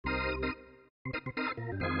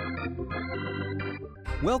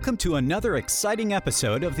Welcome to another exciting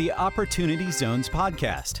episode of the Opportunity Zones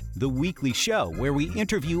podcast, the weekly show where we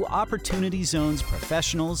interview Opportunity Zones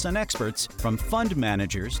professionals and experts, from fund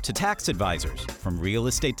managers to tax advisors, from real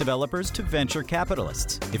estate developers to venture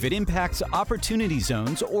capitalists. If it impacts Opportunity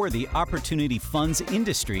Zones or the opportunity funds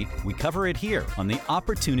industry, we cover it here on the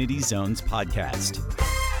Opportunity Zones podcast.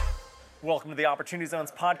 Welcome to the Opportunity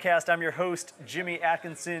Zones podcast. I'm your host, Jimmy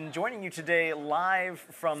Atkinson, joining you today live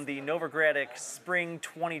from the Novogradac Spring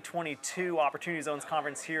 2022 Opportunity Zones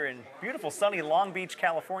Conference here in beautiful sunny Long Beach,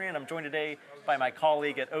 California. And I'm joined today by my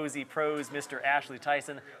colleague at OZ Pros, Mr. Ashley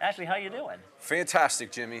Tyson. Ashley, how you doing?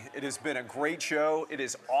 Fantastic, Jimmy. It has been a great show. It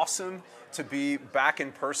is awesome to be back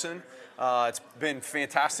in person. It's been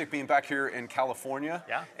fantastic being back here in California.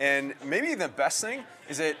 Yeah. And maybe the best thing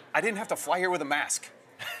is that I didn't have to fly here with a mask.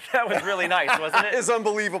 That was really nice, wasn't it? It's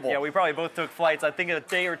unbelievable. Yeah, we probably both took flights. I think a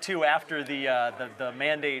day or two after the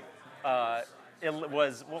mandate, it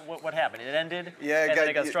was what happened? It ended. Yeah, and then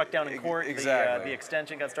it got struck down in court. Exactly. The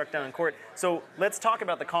extension got struck down in court. So let's talk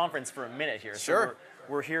about the conference for a minute here. Sure. So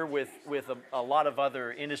we're here with a lot of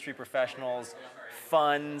other industry professionals.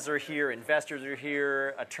 Funds are here. Investors are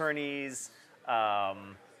here. Attorneys.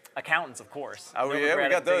 Accountants, of course. Oh yeah, we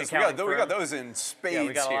got those. We got those in spades. Yeah,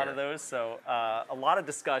 we got here. a lot of those. So a lot of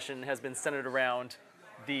discussion has been centered around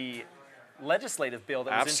the legislative bill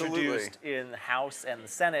that was introduced in the House and the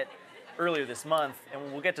Senate earlier this month,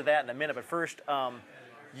 and we'll get to that in a minute. But first,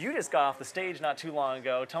 you just got off the stage not too long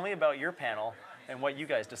ago. Tell me about your panel and what you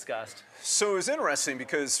guys discussed. So it was interesting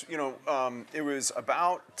because, it was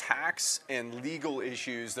about tax and legal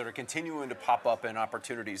issues that are continuing to pop up in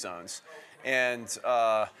opportunity zones. And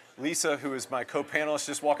Lisa, who is my co-panelist,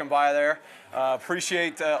 just walking by there.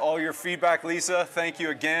 Appreciate all your feedback, Lisa. Thank you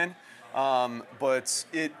again. But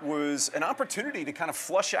it was an opportunity to kind of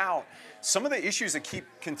flush out some of the issues that keep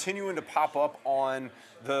continuing to pop up on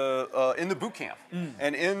in the boot camp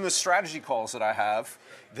and in the strategy calls that I have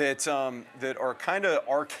that are kind of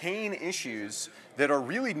arcane issues that are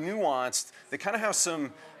really nuanced, that kind of have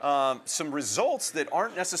some results that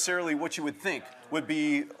aren't necessarily what you would think would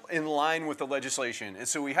be in line with the legislation. And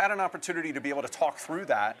so we had an opportunity to be able to talk through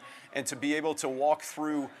that and to be able to walk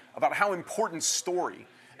through about how important story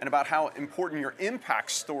and about how important your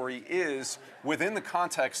impact story is within the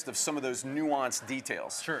context of some of those nuanced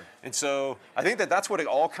details. Sure. And so I think that's what it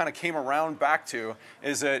all kind of came around back to,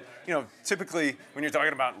 is that, typically when you're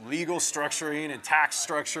talking about legal structuring and tax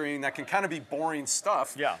structuring, that can kind of be boring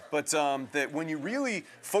stuff. Yeah. But that when you really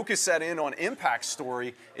focus that in on impact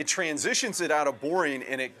story, it transitions it out of boring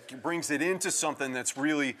and it brings it into something that's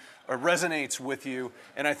really resonates with you,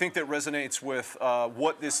 and I think that resonates with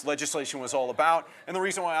what this legislation was all about, and the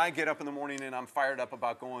reason why I get up in the morning and I'm fired up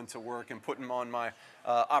about going to work and putting on my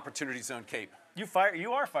Opportunity Zone cape.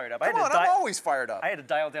 You are fired up. I'm always fired up. I had to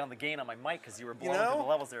dial down the gain on my mic because you were blowing through the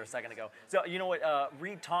levels there a second ago. So you know what?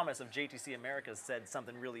 Reed Thomas of JTC Americas said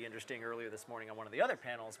something really interesting earlier this morning on one of the other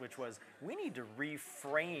panels, which was we need to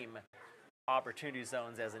reframe Opportunity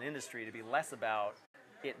Zones as an industry to be less about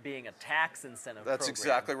it being a tax incentive program. That's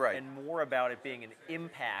exactly right. And more about it being an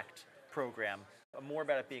impact program, more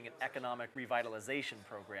about it being an economic revitalization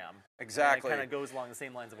program. Exactly. And it kind of goes along the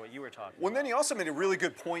same lines of what you were talking about. Well, then he also made a really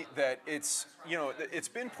good point that it's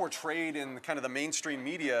been portrayed in kind of the mainstream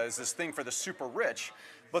media as this thing for the super rich.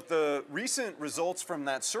 But the recent results from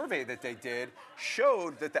that survey that they did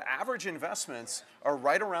showed that the average investments are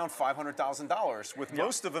right around $500,000, with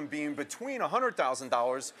most of them being between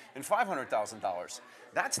 $100,000 and $500,000.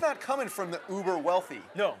 That's not coming from the uber wealthy.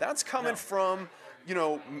 No. That's coming from,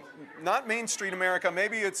 not Main Street America.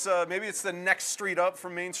 Maybe it's the next street up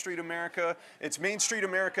from Main Street America. It's Main Street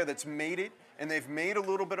America that's made it, and they've made a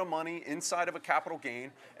little bit of money inside of a capital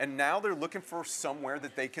gain, and now they're looking for somewhere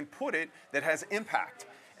that they can put it that has impact.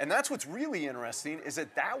 And that's what's really interesting, is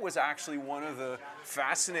that was actually one of the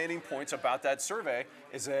fascinating points about that survey,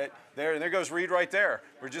 is that there goes Reed right there.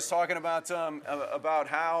 We're just talking about how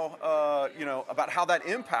that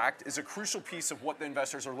impact is a crucial piece of what the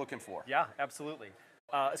investors are looking for. Yeah, absolutely.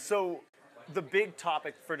 So the big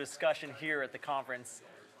topic for discussion here at the conference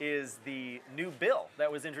is the new bill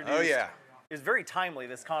that was introduced. Oh yeah. It's very timely,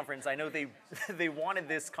 this conference. I know they wanted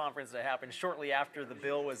this conference to happen shortly after the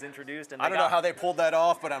bill was introduced. And I don't know how they pulled that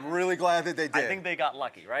off, but I'm really glad that they did. I think they got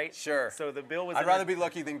lucky, right? Sure. So the bill was... I'd rather be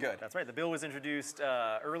lucky than good. That's right. The bill was introduced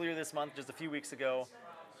earlier this month, just a few weeks ago.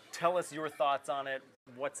 Tell us your thoughts on it,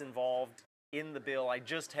 what's involved in the bill. I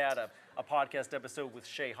just had a podcast episode with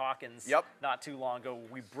Shay Hawkins not too long ago.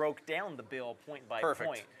 We broke down the bill point by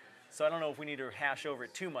point. So I don't know if we need to hash over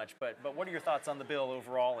it too much, but what are your thoughts on the bill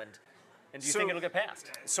overall, and And do you think it'll get passed?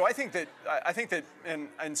 So I think that, and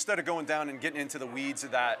instead of going down and getting into the weeds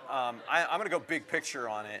of that, I'm going to go big picture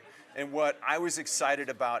on it. And what I was excited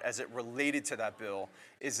about as it related to that bill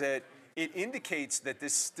is that it indicates that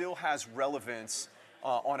this still has relevance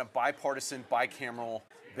on a bipartisan, bicameral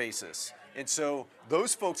basis. And so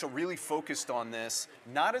those folks are really focused on this,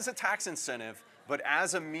 not as a tax incentive, but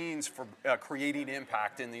as a means for creating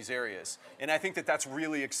impact in these areas. And I think that that's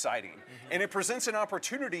really exciting. Mm-hmm. And it presents an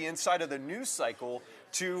opportunity inside of the news cycle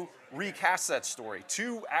to recast that story,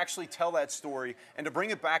 to actually tell that story, and to bring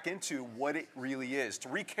it back into what it really is, to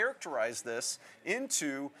recharacterize this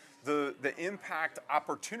into the impact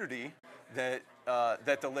opportunity that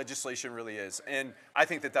that the legislation really is. And I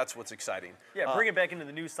think that that's what's exciting. Yeah, bring it back into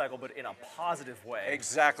the news cycle, but in a positive way.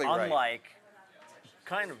 Exactly right. Unlike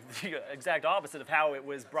kind of the exact opposite of how it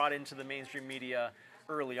was brought into the mainstream media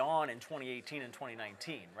early on in 2018 and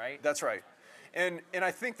 2019, right? That's right. And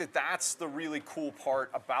I think that that's the really cool part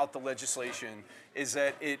about the legislation is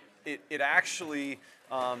that it actually,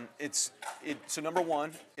 so number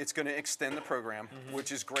one, it's going to extend the program, mm-hmm.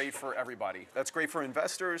 which is great for everybody. That's great for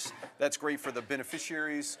investors. That's great for the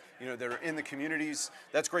beneficiaries, that are in the communities.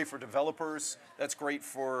 That's great for developers. That's great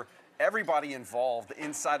for everybody involved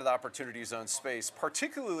inside of the Opportunity Zone space,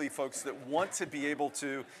 particularly folks that want to be able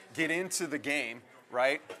to get into the game,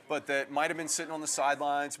 right? But that might have been sitting on the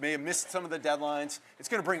sidelines, may have missed some of the deadlines. It's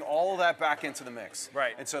going to bring all of that back into the mix.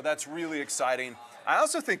 Right. And so that's really exciting. I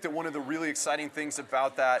also think that one of the really exciting things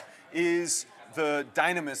about that is the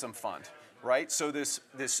Dynamism Fund, right? So this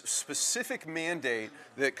specific mandate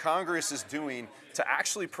that Congress is doing to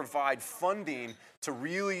actually provide funding to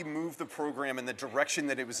really move the program in the direction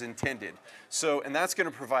that it was intended. So, and that's going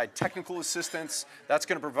to provide technical assistance, that's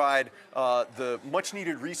going to provide the much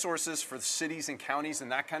needed resources for the cities and counties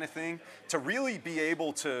and that kind of thing to really be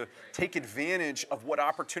able to take advantage of what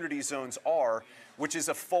opportunity zones are, which is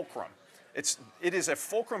a fulcrum. It is a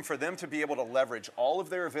fulcrum for them to be able to leverage all of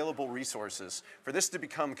their available resources, for this to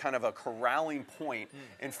become kind of a corralling point,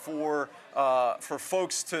 and for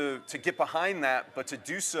folks to get behind that, but to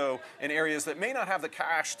do so in areas that may not have the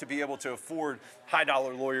cash to be able to afford high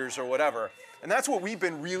dollar lawyers or whatever. And that's what we've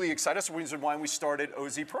been really excited. That's the reason why we started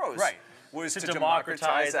OZ Pros. Right. Was to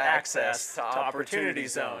democratize access to opportunity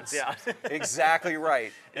zones. Yeah. Exactly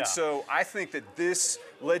right. Yeah. And so I think that this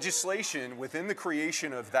legislation within the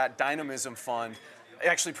creation of that Dynamism Fund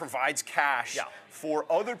actually provides cash for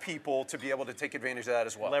other people to be able to take advantage of that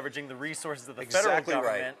as well. Leveraging the resources of the Exactly federal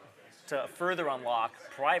government to further unlock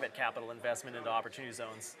private capital investment into opportunity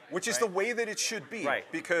zones. Which is the way that it should be. Right.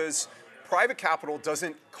 Because private capital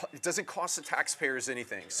doesn't cost the taxpayers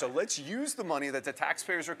anything. So let's use the money that the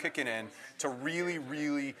taxpayers are kicking in to really,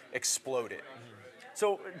 really explode it.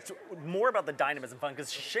 So more about the Dynamism Fund,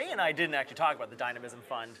 because Shay and I didn't actually talk about the Dynamism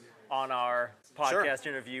Fund on our podcast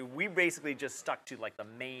interview. We basically just stuck to like the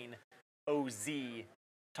main OZ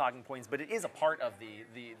talking points, but it is a part of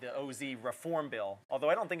the OZ reform bill, although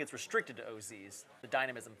I don't think it's restricted to OZs, the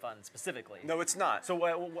Dynamism Fund specifically. No, it's not. So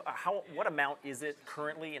what amount is it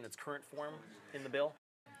currently in its current form in the bill?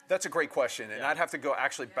 That's a great question, and I'd have to go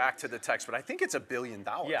actually back to the text, but I think it's $1 billion.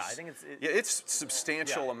 Yeah, I think it's a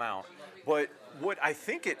substantial amount. But what I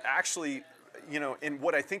think it actually, and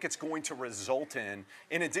what I think it's going to result in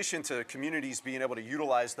addition to communities being able to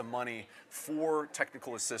utilize the money for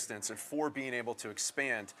technical assistance and for being able to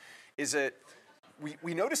expand, is that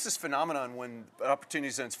we noticed this phenomenon when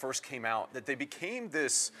Opportunity Zones first came out, that they became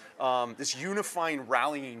this unifying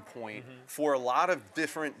rallying point for a lot of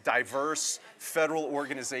different diverse federal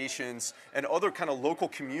organizations and other kind of local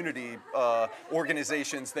community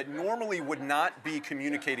organizations that normally would not be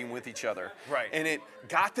communicating with each other. Right. And it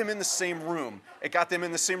got them in the same room. It got them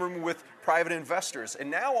in the same room with private investors.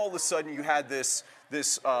 And now all of a sudden you had this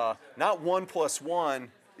not 1 +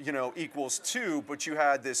 1 equals 2, but you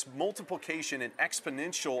had this multiplication and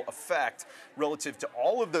exponential effect relative to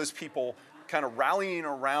all of those people kind of rallying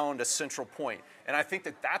around a central point. And I think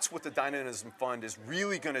that that's what the Dynamism Fund is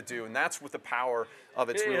really going to do, and that's what the power of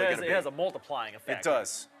it's really going to be. It has a multiplying effect. It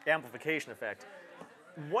does. Amplification effect.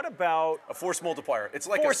 What about a force multiplier? It's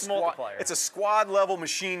like force multiplier. It's a squad level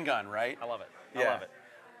machine gun, right? I love it. Yeah.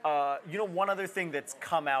 I love it. One other thing that's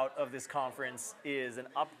come out of this conference is an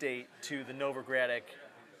update to the Novogradac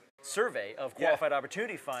survey of qualified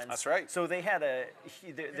opportunity funds. That's right. So they had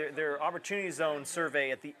their opportunity zone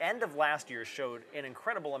survey at the end of last year showed an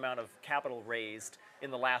incredible amount of capital raised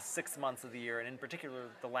in the last 6 months of the year, and in particular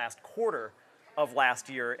the last quarter of last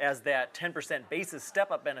year, as that 10% basis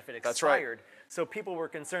step-up benefit expired. That's right. So people were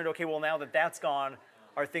concerned, okay, well now that that's gone,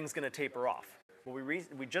 are things going to taper off? Well,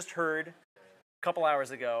 we just heard a couple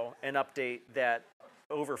hours ago an update that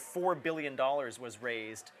over $4 billion was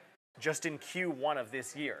raised just in Q1 of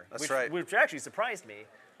this year. That's right. Which actually surprised me.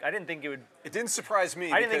 I didn't think it would. It didn't surprise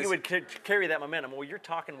me. I didn't think it would carry that momentum. Well, you're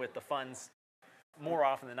talking with the funds more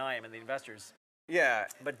often than I am, and the investors. Yeah.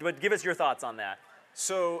 But give us your thoughts on that.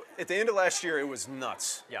 So at the end of last year, it was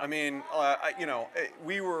nuts. Yeah. I mean,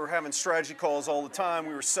 we were having strategy calls all the time.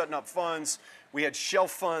 We were setting up funds. We had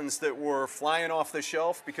shelf funds that were flying off the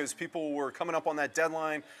shelf because people were coming up on that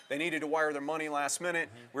deadline. They needed to wire their money last minute.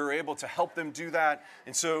 We were able to help them do that.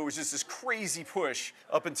 And so it was just this crazy push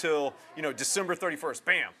up until, December 31st.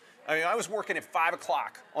 Bam. I mean, I was working at 5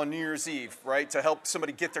 o'clock on New Year's Eve, right, to help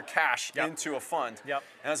somebody get their cash into a fund. Yep.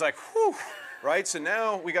 And I was like, whew. Right, so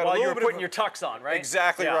now we got a little you were bit putting of your tux on, right?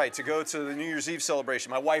 Exactly right, to go to the New Year's Eve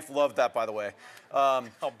celebration. My wife loved that, by the way. I'll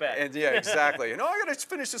bet. And yeah, exactly. And I got to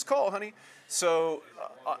finish this call, honey. So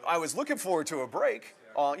I was looking forward to a break,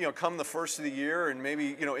 come the first of the year and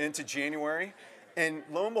maybe into January. And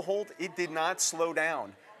lo and behold, it did not slow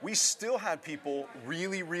down. We still had people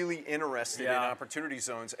really, really interested in opportunity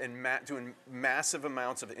zones and doing massive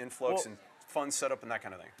amounts of influx and fund setup and that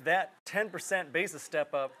kind of thing. That 10% basis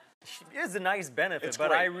step up is a nice benefit, It's but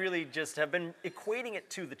great. I really just have been equating it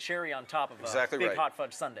to the cherry on top of a big right. hot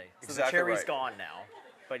fudge sundae. So Exactly the cherry's right. gone now,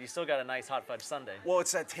 but you still got a nice hot fudge sundae. Well,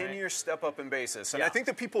 it's that 10-year step up in basis. And I think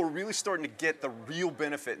that people are really starting to get the real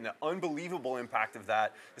benefit and the unbelievable impact of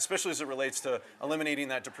that, especially as it relates to eliminating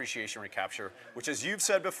that depreciation recapture, which, as you've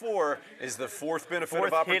said before, is the fourth benefit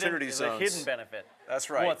of opportunity zones. The hidden benefit.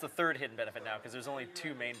 That's right. Well, it's the third hidden benefit now because there's only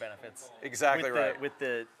two main benefits. Exactly right. With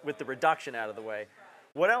the reduction out of the way.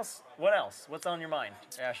 What else? What's on your mind,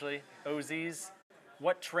 Ashley? OZs?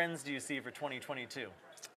 What trends do you see for 2022?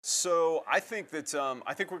 So I think that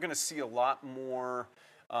we're going to see a lot more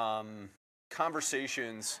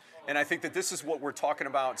conversations, and I think that this is what we're talking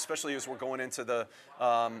about, especially as we're going into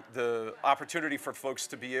the opportunity for folks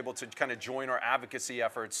to be able to kind of join our advocacy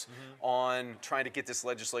efforts on trying to get this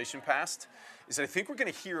legislation passed. Is that I think we're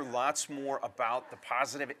going to hear lots more about the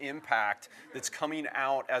positive impact that's coming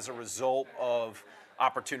out as a result of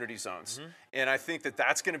opportunity zones. And I think that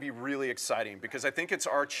that's going to be really exciting because I think it's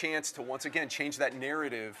our chance to once again change that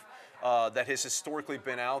narrative that has historically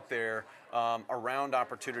been out there around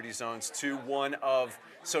opportunity zones to one of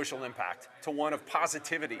social impact, to one of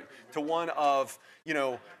positivity, to one of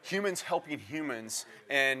humans helping humans,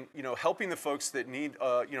 and helping the folks that need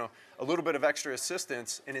a little bit of extra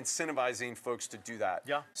assistance and incentivizing folks to do that.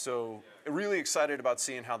 Yeah. So really excited about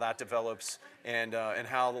seeing how that develops and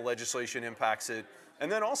how the legislation impacts it.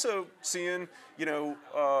 And then also seeing,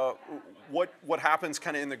 what happens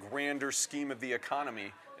kind of in the grander scheme of the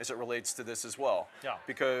economy as it relates to this as well. Yeah.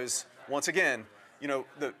 Because once again,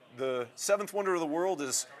 the seventh wonder of the world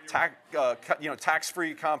is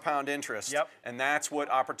tax-free compound interest. Yep. And that's what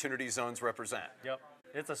opportunity zones represent. Yep.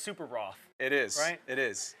 It's a super Roth. It is. Right? It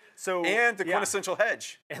is. So And the quintessential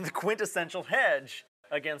hedge. And the quintessential hedge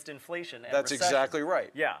against inflation and That's recession. exactly right.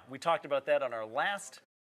 Yeah, we talked about that on our last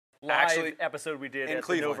live episode we did at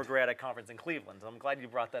Cleveland. the Novogradac conference in Cleveland. I'm glad you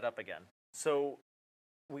brought that up again. So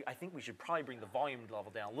I think we should probably bring the volume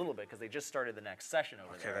level down a little bit because they just started the next session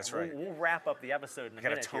over there. Okay, that's right. We'll wrap up the episode in a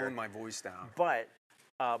minute. I got to tone my voice down. But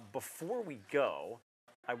before we go,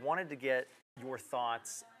 I wanted to get your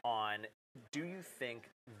thoughts on, do you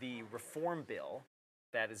think the reform bill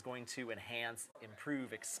that is going to enhance,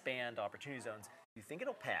 improve, expand opportunity zones, do you think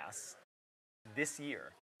it'll pass this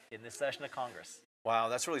year in this session of Congress? Wow,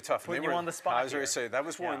 that's really tough. Putting you on the spot I was here. going to say that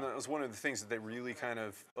was one of the things that they really kind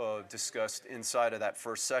of discussed inside of that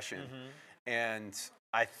first session, and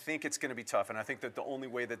I think it's going to be tough. And I think that the only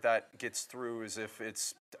way that gets through is if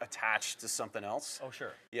it's attached to something else. Oh,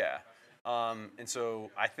 sure. Yeah, and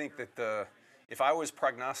so I think that if I was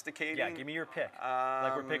prognosticating, give me your pick.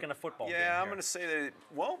 Like we're picking a football game. Yeah, I'm here. going to say that.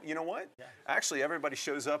 Well, you know what? Yeah. Actually, everybody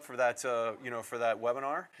shows up for that, for that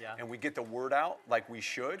webinar, and we get the word out like we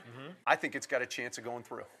should. I think it's got a chance of going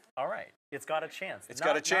through. All right, it's got a chance. It's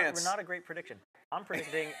got a chance. Not a great prediction. I'm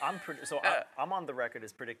predicting. I'm on the record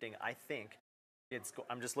as predicting. I think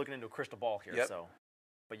I'm just looking into a crystal ball here. Yep. So,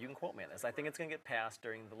 but you can quote me on this. I think it's going to get passed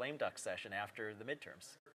during the lame duck session after the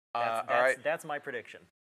midterms. All right. That's my prediction.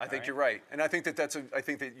 I think you're right, and I think that I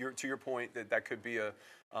think that to your point that could be a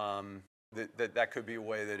that could be a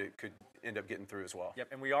way that it could end up getting through as well. Yep,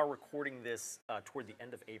 and we are recording this toward the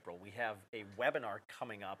end of April. We have a webinar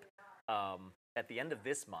coming up at the end of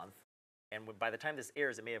this month, and by the time this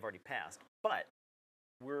airs, it may have already passed. But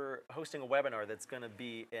we're hosting a webinar that's going to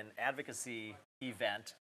be an advocacy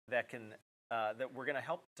event that we're going to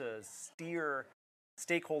help to steer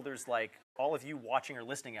stakeholders like all of you watching or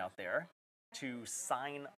listening out there to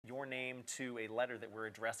sign your name to a letter that we're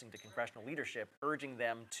addressing to congressional leadership, urging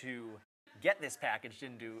them to get this packaged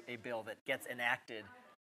into a bill that gets enacted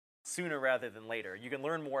sooner rather than later. You can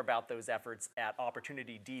learn more about those efforts at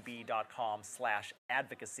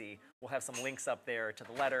opportunitydb.com/advocacy. We'll have some links up there to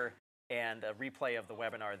the letter and a replay of the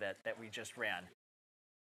webinar that we just ran.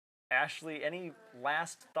 Ashley, any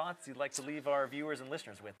last thoughts you'd like to leave our viewers and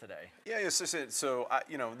listeners with today? Yeah, yes, that's it. So,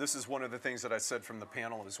 this is one of the things that I said from the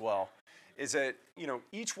panel as well, is that,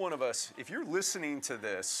 each one of us, if you're listening to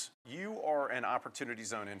this, you are an Opportunity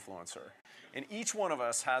Zone influencer. And each one of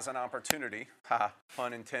us has an opportunity,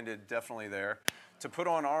 pun intended, definitely there, to put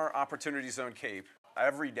on our Opportunity Zone cape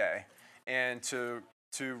every day and to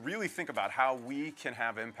really think about how we can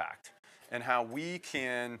have impact and how we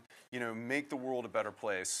can, make the world a better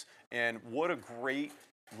place. And what a great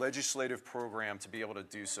legislative program to be able to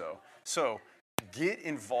do so. So get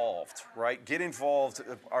involved, right? Get involved,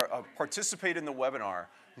 participate in the webinar.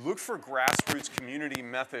 Look for grassroots community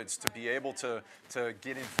methods to be able to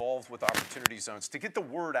get involved with Opportunity Zones, to get the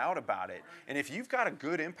word out about it. And if you've got a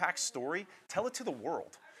good impact story, tell it to the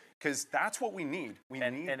world, because that's what we need.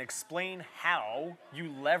 And explain how you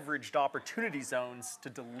leveraged Opportunity Zones to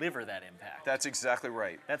deliver that impact. That's exactly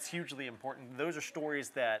right. That's hugely important. Those are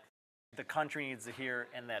stories that the country needs to hear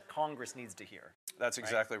and that Congress needs to hear. That's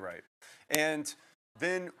exactly right. And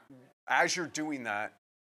then as you're doing that,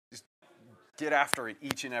 just get after it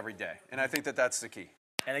each and every day. And I think that that's the key.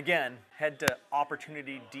 And again, head to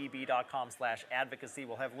opportunitydb.com/advocacy.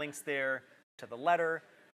 We'll have links there to the letter.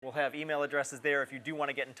 We'll have email addresses there if you do want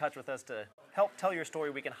to get in touch with us to help tell your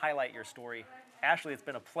story. We can highlight your story. Ashley, it's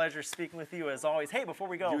been a pleasure speaking with you as always. Hey, before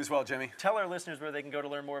we go, you as well, Jimmy. Tell our listeners where they can go to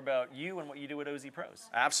learn more about you and what you do at OZ Pros.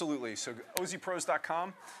 Absolutely. So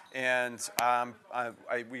ozpros.com, and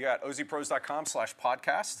we got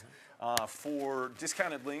ozpros.com/podcast for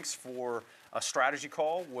discounted links for a strategy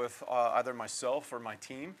call with either myself or my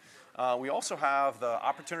team. We also have the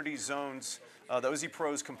Opportunity Zones, the OZ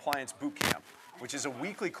Pros Compliance Bootcamp, which is a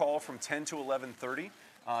weekly call from 10 to 11:30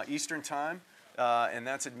 Eastern Time. And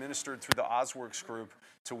that's administered through the OzWorks group,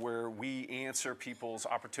 to where we answer people's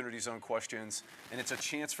Opportunity Zone questions. And it's a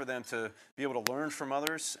chance for them to be able to learn from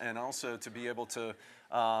others and also to be able to,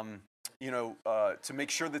 to make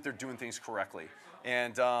sure that they're doing things correctly.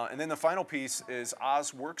 And then the final piece is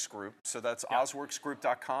OzWorks Group. So that's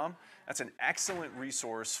ozworksgroup.com. That's an excellent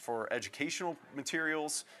resource for educational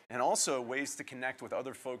materials and also ways to connect with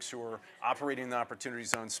other folks who are operating in the Opportunity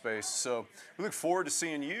Zone space. So we look forward to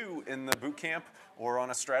seeing you in the boot camp or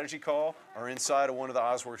on a strategy call or inside of one of the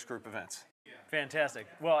OzWorks Group events. Fantastic.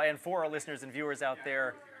 Well, and for our listeners and viewers out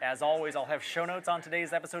there, as always, I'll have show notes on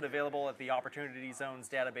today's episode available at the Opportunity Zones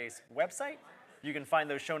database website. You can find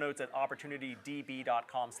those show notes at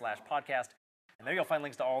opportunitydb.com/podcast. And there you'll find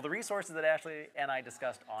links to all the resources that Ashley and I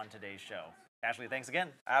discussed on today's show. Ashley, thanks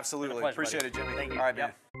again. Absolutely. Appreciate it, Jimmy. Thank you. All right,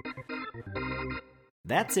 man.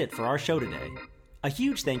 That's it for our show today. A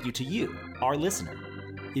huge thank you to you, our listener.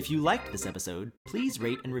 If you liked this episode, please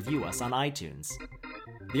rate and review us on iTunes.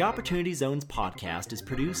 The Opportunity Zones podcast is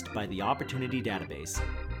produced by the Opportunity Database.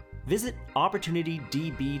 Visit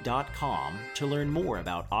opportunitydb.com to learn more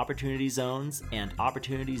about Opportunity Zones and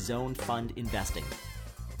Opportunity Zone Fund investing.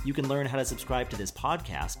 You can learn how to subscribe to this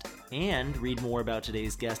podcast and read more about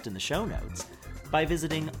today's guest in the show notes by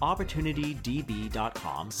visiting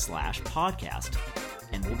opportunitydb.com/podcast.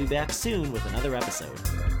 And we'll be back soon with another episode.